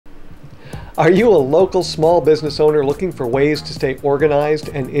Are you a local small business owner looking for ways to stay organized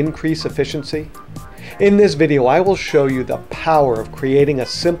and increase efficiency? In this video, I will show you the power of creating a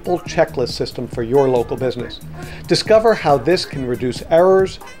simple checklist system for your local business. Discover how this can reduce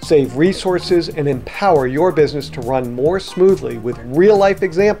errors, save resources, and empower your business to run more smoothly with real-life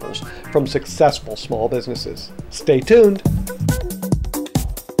examples from successful small businesses. Stay tuned.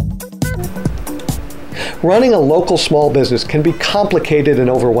 Running a local small business can be complicated and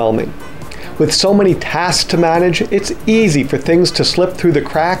overwhelming. With so many tasks to manage, it's easy for things to slip through the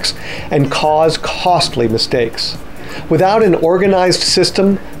cracks and cause costly mistakes. Without an organized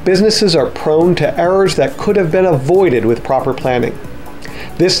system, businesses are prone to errors that could have been avoided with proper planning.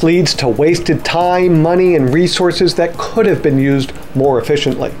 This leads to wasted time, money, and resources that could have been used more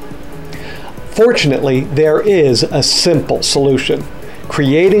efficiently. Fortunately, there is a simple solution: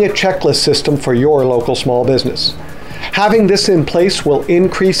 creating a checklist system for your local small business. Having this in place will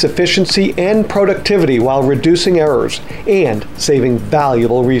increase efficiency and productivity while reducing errors and saving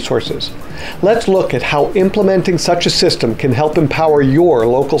valuable resources. Let's look at how implementing such a system can help empower your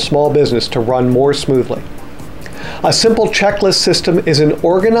local small business to run more smoothly. A simple checklist system is an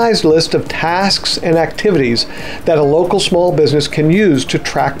organized list of tasks and activities that a local small business can use to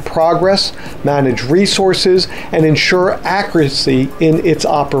track progress, manage resources, and ensure accuracy in its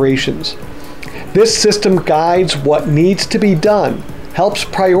operations. This system guides what needs to be done, helps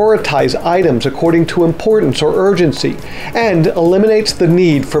prioritize items according to importance or urgency, and eliminates the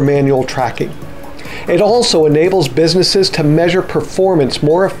need for manual tracking. It also enables businesses to measure performance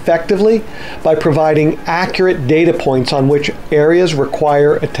more effectively by providing accurate data points on which areas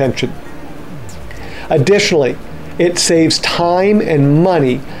require attention. Additionally, it saves time and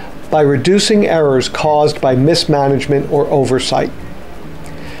money by reducing errors caused by mismanagement or oversight.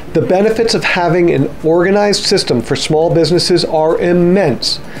 The benefits of having an organized system for small businesses are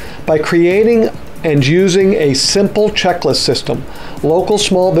immense. By creating and using a simple checklist system, local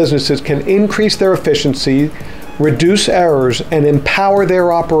small businesses can increase their efficiency, reduce errors, and empower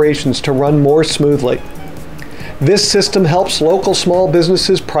their operations to run more smoothly. This system helps local small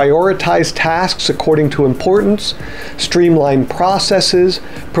businesses prioritize tasks according to importance, streamline processes,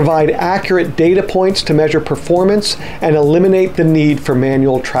 provide accurate data points to measure performance, and eliminate the need for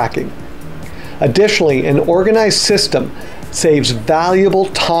manual tracking. Additionally, an organized system saves valuable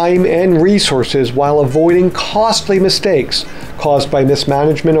time and resources while avoiding costly mistakes caused by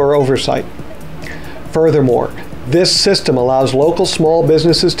mismanagement or oversight. Furthermore, this system allows local small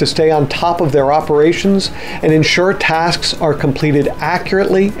businesses to stay on top of their operations and ensure tasks are completed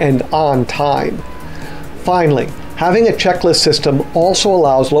accurately and on time. Finally, having a checklist system also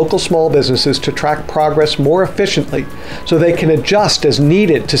allows local small businesses to track progress more efficiently so they can adjust as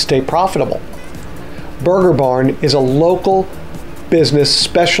needed to stay profitable. Burger Barn is a local business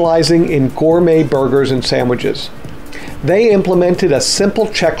specializing in gourmet burgers and sandwiches. They implemented a simple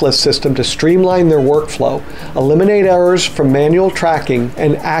checklist system to streamline their workflow, eliminate errors from manual tracking,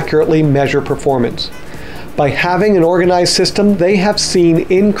 and accurately measure performance. By having an organized system, they have seen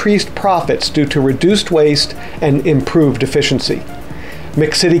increased profits due to reduced waste and improved efficiency.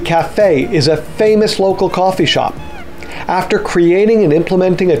 McCity Cafe is a famous local coffee shop. After creating and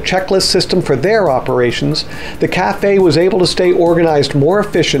implementing a checklist system for their operations, the cafe was able to stay organized more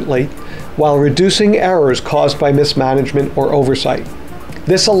efficiently while reducing errors caused by mismanagement or oversight.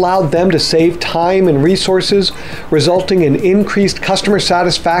 This allowed them to save time and resources, resulting in increased customer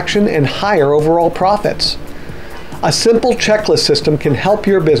satisfaction and higher overall profits. A simple checklist system can help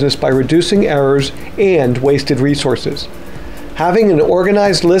your business by reducing errors and wasted resources. Having an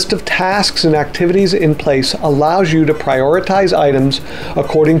organized list of tasks and activities in place allows you to prioritize items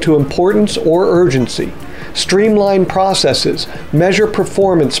according to importance or urgency, streamline processes, measure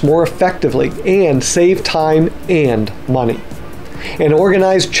performance more effectively, and save time and money. An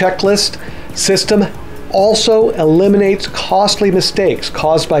organized checklist system also eliminates costly mistakes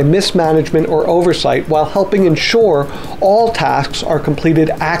caused by mismanagement or oversight while helping ensure all tasks are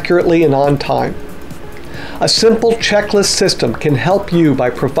completed accurately and on time. A simple checklist system can help you by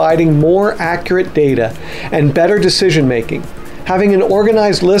providing more accurate data and better decision making. Having an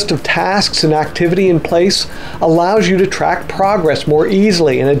organized list of tasks and activity in place allows you to track progress more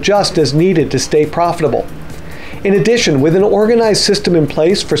easily and adjust as needed to stay profitable. In addition, with an organized system in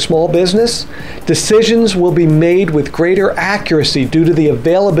place for small business, decisions will be made with greater accuracy due to the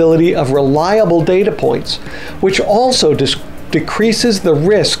availability of reliable data points, which also decreases the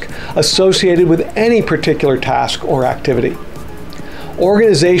risk associated with any particular task or activity.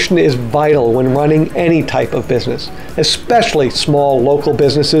 Organization is vital when running any type of business, especially small local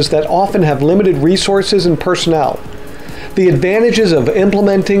businesses that often have limited resources and personnel. The advantages of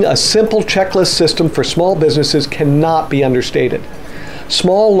implementing a simple checklist system for small businesses cannot be understated.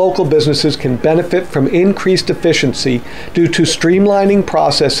 Small local businesses can benefit from increased efficiency due to streamlining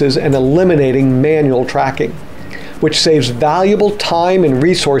processes and eliminating manual tracking, which saves valuable time and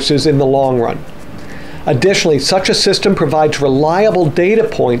resources in the long run. Additionally, such a system provides reliable data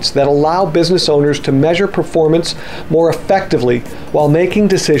points that allow business owners to measure performance more effectively while making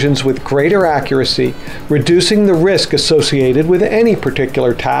decisions with greater accuracy, reducing the risk associated with any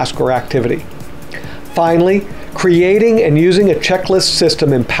particular task or activity. Finally, creating and using a checklist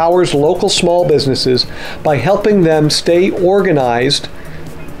system empowers local small businesses by helping them stay organized,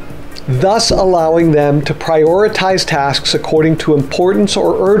 thus allowing them to prioritize tasks according to importance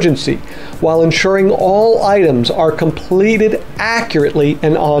or urgency, while ensuring all items are completed accurately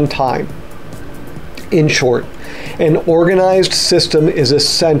and on time. In short, an organized system is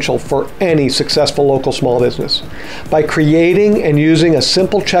essential for any successful local small business. By creating and using a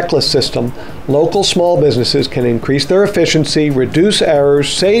simple checklist system, local small businesses can increase their efficiency, reduce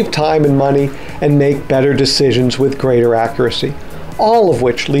errors, save time and money, and make better decisions with greater accuracy, all of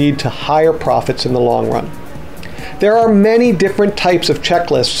which lead to higher profits in the long run. There are many different types of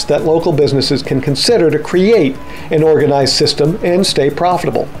checklists that local businesses can consider to create an organized system and stay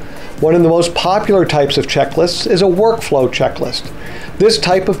profitable. One of the most popular types of checklists is a workflow checklist. This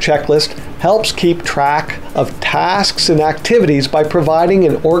type of checklist helps keep track of tasks and activities by providing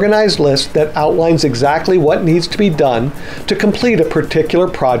an organized list that outlines exactly what needs to be done to complete a particular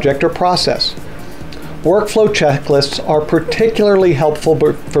project or process. Workflow checklists are particularly helpful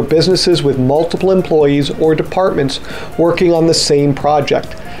for businesses with multiple employees or departments working on the same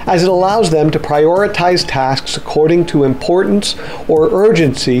project, as it allows them to prioritize tasks according to importance or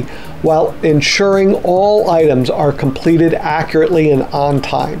urgency while ensuring all items are completed accurately and on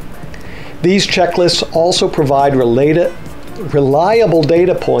time. These checklists also provide reliable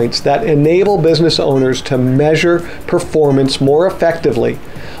data points that enable business owners to measure performance more effectively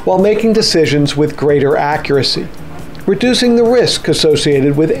while making decisions with greater accuracy, reducing the risk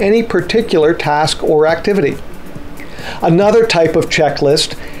associated with any particular task or activity. Another type of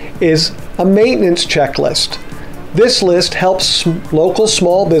checklist is a maintenance checklist. This list helps local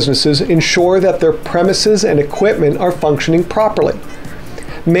small businesses ensure that their premises and equipment are functioning properly.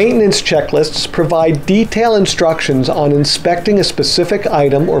 Maintenance checklists provide detailed instructions on inspecting a specific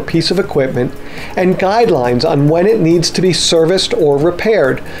item or piece of equipment and guidelines on when it needs to be serviced or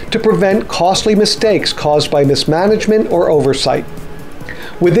repaired to prevent costly mistakes caused by mismanagement or oversight.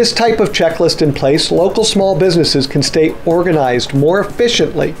 With this type of checklist in place, local small businesses can stay organized more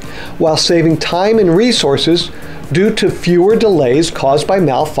efficiently while saving time and resources due to fewer delays caused by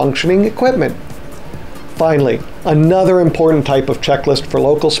malfunctioning equipment. Finally, another important type of checklist for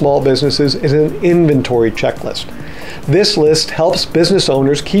local small businesses is an inventory checklist. This list helps business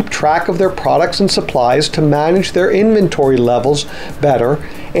owners keep track of their products and supplies to manage their inventory levels better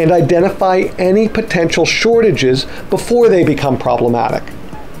and identify any potential shortages before they become problematic.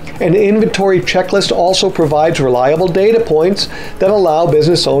 An inventory checklist also provides reliable data points that allow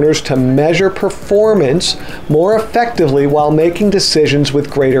business owners to measure performance more effectively while making decisions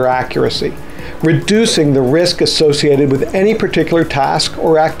with greater accuracy, reducing the risk associated with any particular task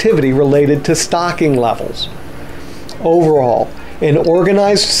or activity related to stocking levels. Overall, an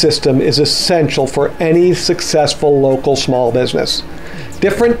organized system is essential for any successful local small business.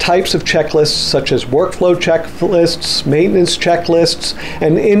 Different types of checklists such as workflow checklists, maintenance checklists,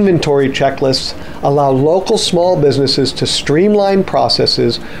 and inventory checklists allow local small businesses to streamline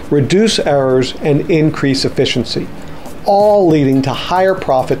processes, reduce errors, and increase efficiency, all leading to higher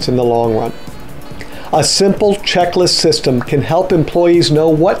profits in the long run. A simple checklist system can help employees know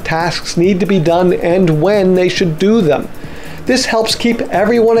what tasks need to be done and when they should do them. This helps keep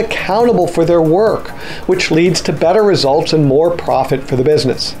everyone accountable for their work, which leads to better results and more profit for the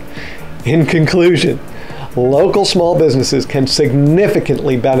business. In conclusion, local small businesses can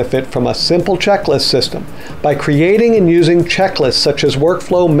significantly benefit from a simple checklist system. By creating and using checklists such as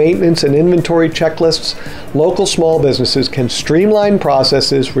workflow, maintenance, and inventory checklists, local small businesses can streamline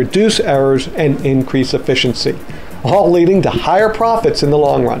processes, reduce errors, and increase efficiency, all leading to higher profits in the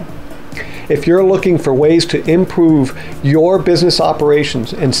long run. If you're looking for ways to improve your business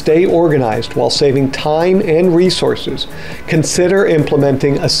operations and stay organized while saving time and resources, consider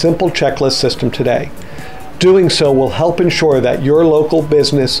implementing a simple checklist system today. Doing so will help ensure that your local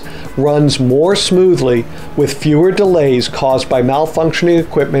business runs more smoothly with fewer delays caused by malfunctioning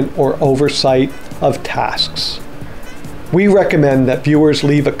equipment or oversight of tasks. We recommend that viewers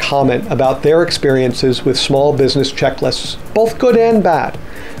leave a comment about their experiences with small business checklists, both good and bad.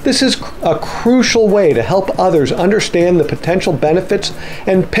 This is a crucial way to help others understand the potential benefits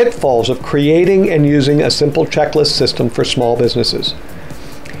and pitfalls of creating and using a simple checklist system for small businesses.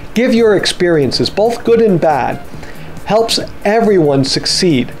 Give your experiences, both good and bad, helps everyone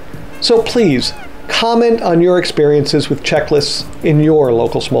succeed. So please, comment on your experiences with checklists in your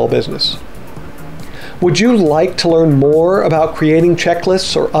local small business. Would you like to learn more about creating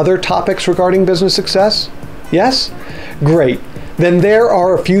checklists or other topics regarding business success? Yes? Great. Then there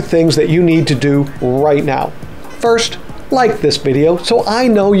are a few things that you need to do right now. First, like this video so I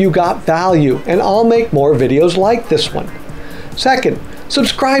know you got value and I'll make more videos like this one. Second,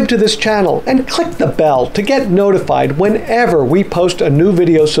 subscribe to this channel and click the bell to get notified whenever we post a new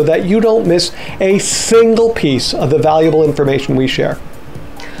video so that you don't miss a single piece of the valuable information we share.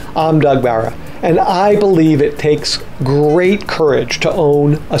 I'm Doug Barra, and I believe it takes great courage to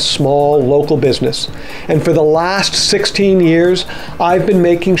own a small local business. And for the last 16 years, I've been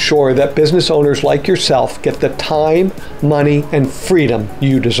making sure that business owners like yourself get the time, money, and freedom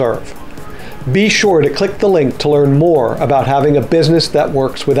you deserve. Be sure to click the link to learn more about having a business that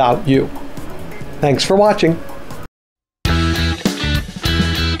works without you. Thanks for watching.